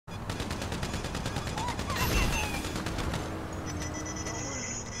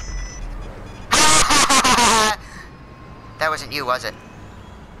wasn't you, was it?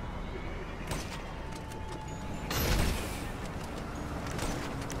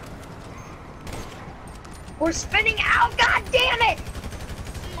 We're spinning out, god damn it!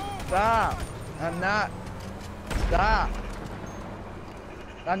 Stop. I'm not. Stop.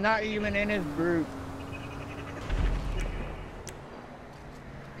 I'm not even in his group.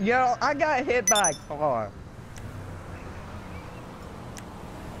 Yo, I got hit by a car.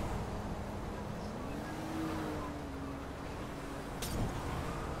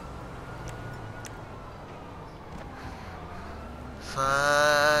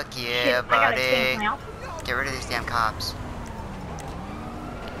 Fuck yeah, Shit, I gotta change buddy. my outfit. Get rid of these damn cops.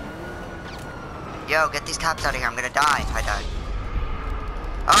 Yo, get these cops out of here. I'm gonna die. I died.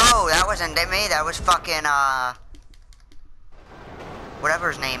 Oh, that wasn't me. That was fucking,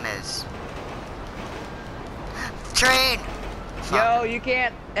 whatever his name is. Train! Yo, you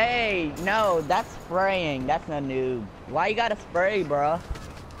can't. Hey, no, that's spraying. That's a noob. Why you gotta spray, bro?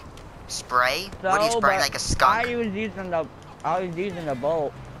 Spray? So, What are you spraying, but like a skunk? I was using the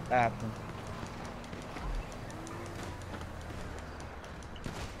bolt action.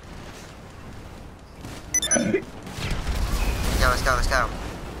 Yo, let's go, let's go.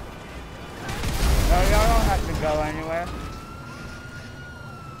 No, y'all don't have to go anywhere.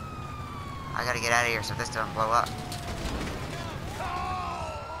 I gotta get out of here so this doesn't blow up.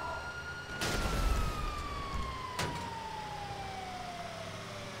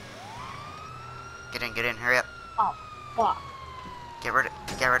 Get in, hurry up. Oh, fuck. Get rid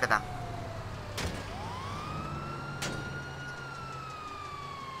of them.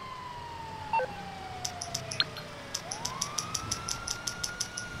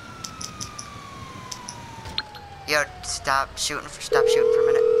 Yo, stop shooting for a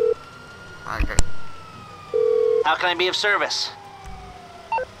minute. Alright, great. How can I be of service?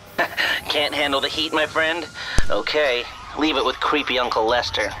 Can't handle the heat, my friend? Okay, leave it with creepy Uncle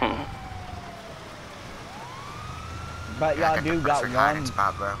Lester. But y'all do got one.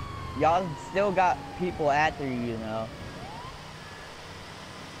 Spot, bro. Y'all still got people after you, you know.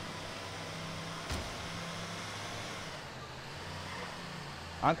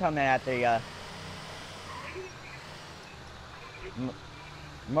 I'm coming after ya.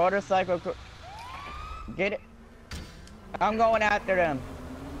 Motorcycle. Get it. I'm going after them.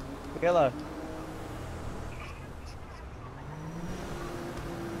 Killer.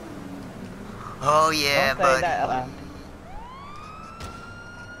 Oh yeah, Don't say buddy. that.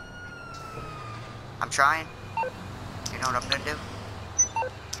 I'm trying. You know what I'm gonna do?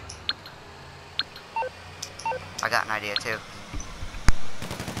 I got an idea too.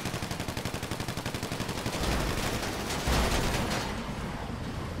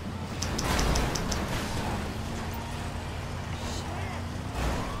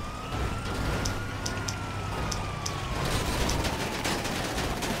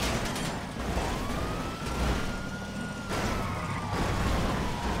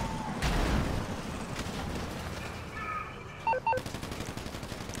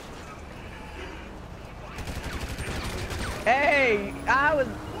 Hey, I was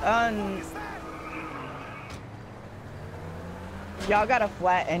y'all got a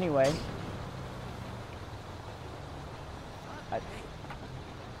flat anyway.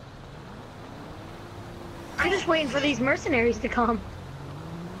 I'm just waiting for these mercenaries to come.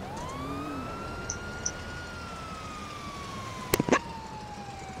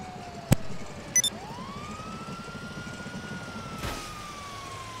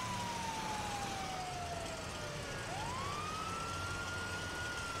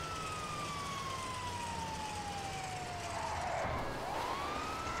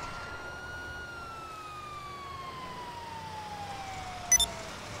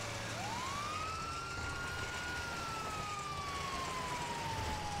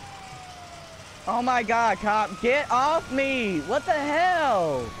 Oh my god, cop, get off me! What the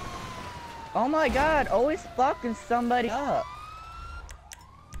hell? Oh my god, always fucking somebody up.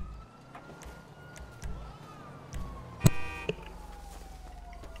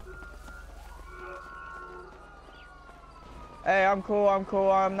 Hey, I'm cool,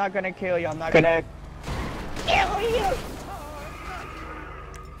 I'm not gonna kill you, I'm not gonna kill you!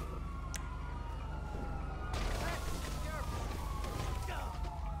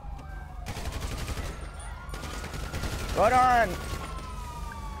 Hold on!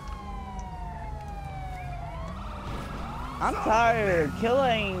 I'm tired. Killer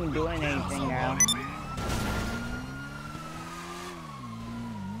ain't doing anything now.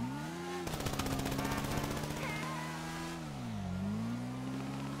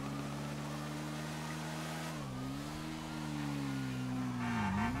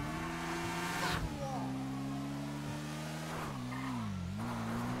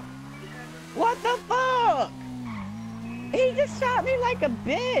 shot me like a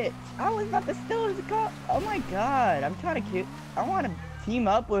bitch. I was about to steal his car. Oh my god. I'm trying to kill. I want to team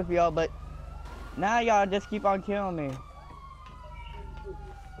up with y'all, but now y'all just keep on killing me.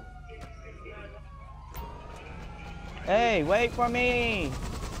 Hey, wait for me.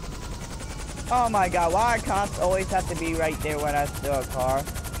 Oh my god, why cops always have to be right there when I steal a car?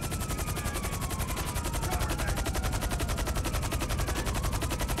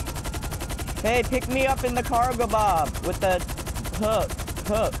 Hey, pick me up in the cargo bob with the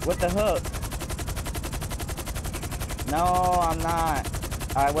with the hook. No, I'm not.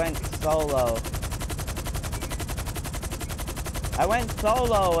 I went solo. I went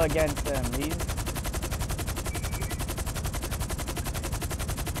solo against him.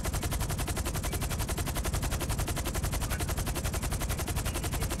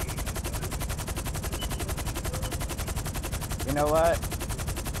 You know what?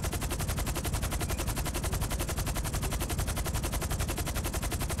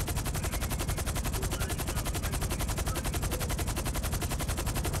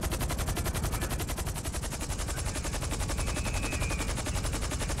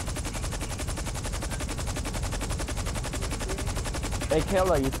 Hey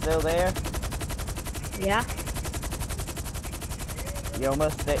Killer, you still there? Yeah. You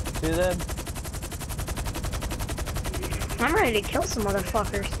almost stick to them? I'm ready to kill some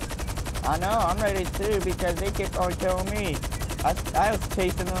motherfuckers. I know, I'm ready too because they kept on killing me. I was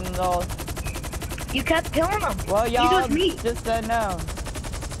chasing them all. You kept killing them. Well, He's y'all with me. just said no.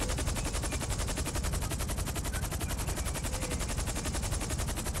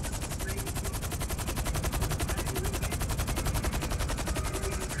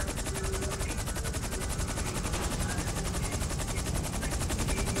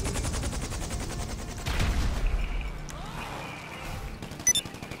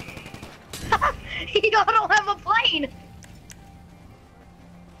 I don't have a plane.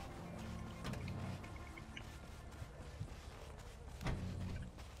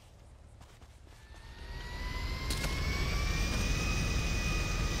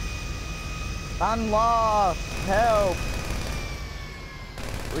 I'm lost. Help.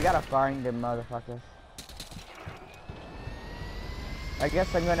 We gotta find them motherfuckers. I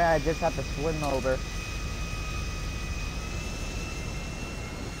guess I'm gonna just have to swim over.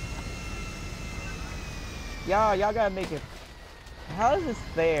 Y'all gotta make it. How is this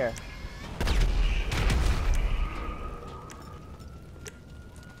fair?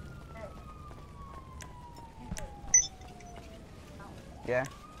 Yeah.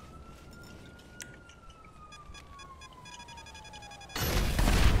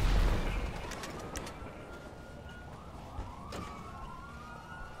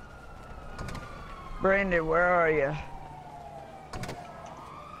 Brandon, where are you?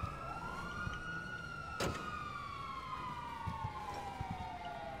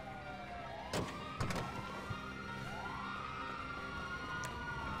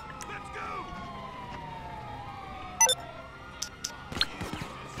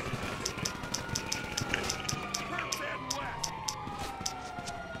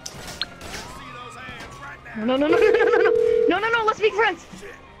 No, let's be friends.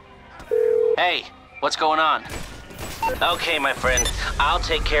 Hey, what's going on? Okay, my friend. I'll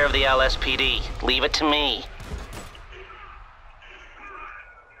take care of the LSPD. Leave it to me.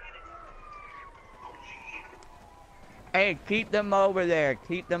 Hey, keep them over there.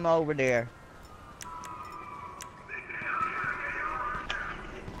 Keep them over there.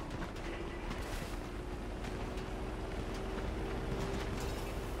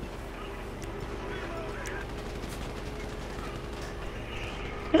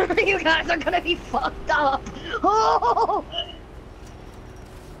 You guys are gonna be fucked up. Oh!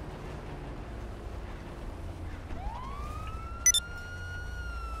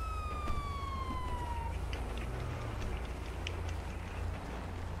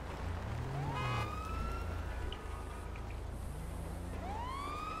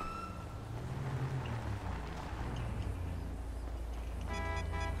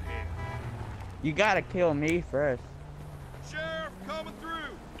 You gotta kill me first. Sheriff, coming through.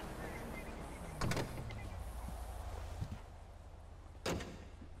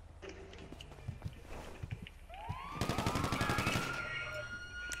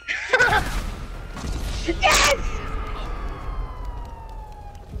 Yes!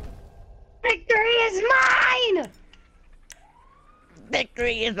 Victory is mine!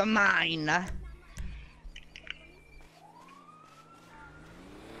 Victory is mine.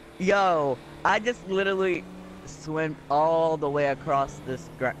 Yo, I just literally swam all the way across this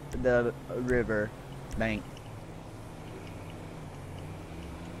the river bank.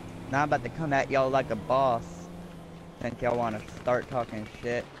 Now I'm about to come at y'all like a boss. since y'all want to start talking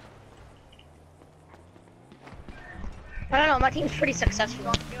shit. I don't know, my team's pretty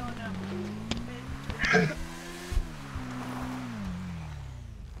successful.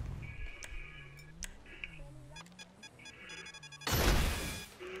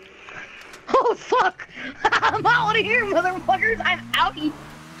 Oh fuck! I'm out of here, motherfuckers! I'm outie!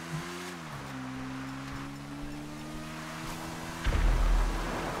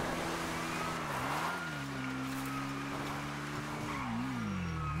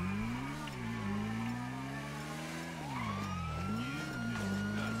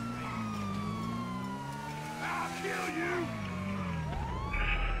 I'll kill you!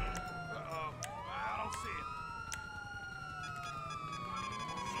 Uh-oh. I don't see it.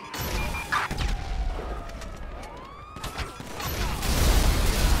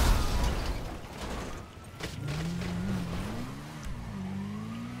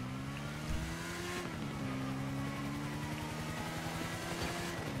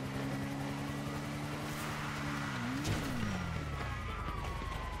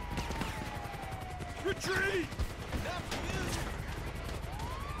 Retreat!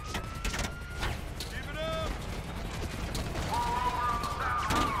 Keep it up!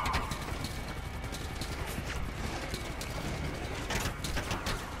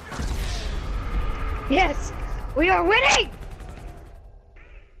 Yes! We are winning!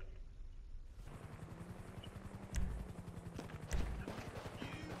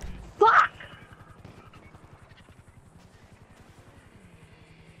 Fuck!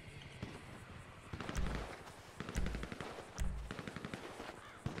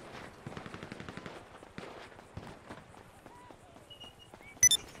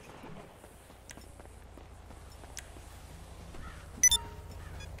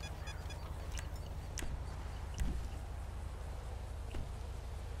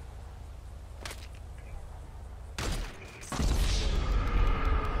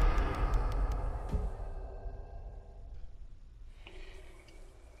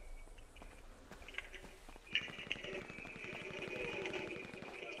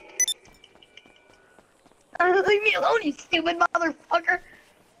 Leave me alone, you stupid motherfucker!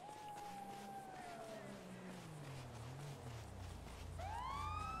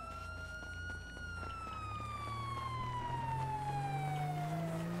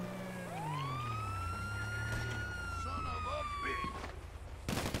 Son of a bitch!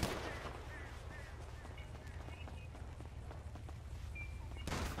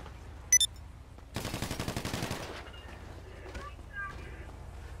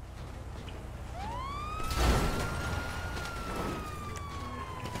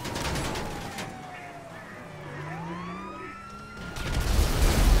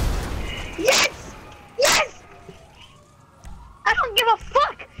 Yes! Yes! I don't give a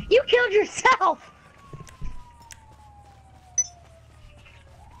fuck! You killed yourself!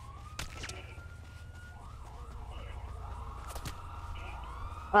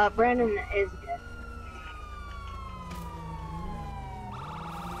 Brandon is dead.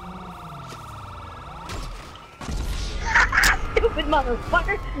 Stupid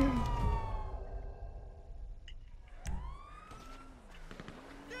motherfucker! You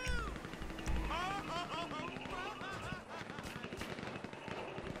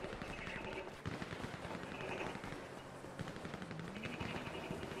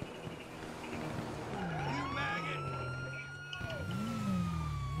maggot!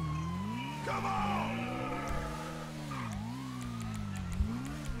 Come on!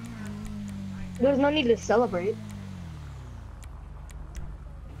 There's no need to celebrate.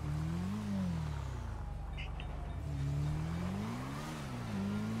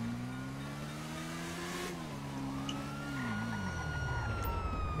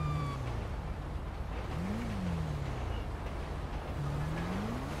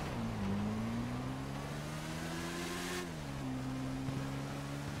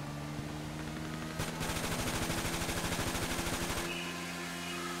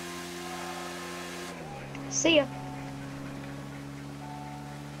 See ya.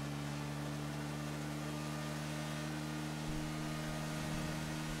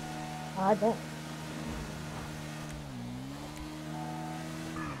 I don't.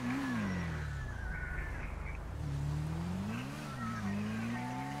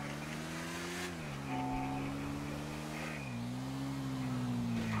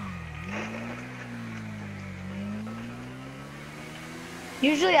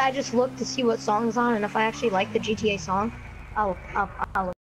 Usually I just look to see what song's on, and if I actually like the GTA song, I'll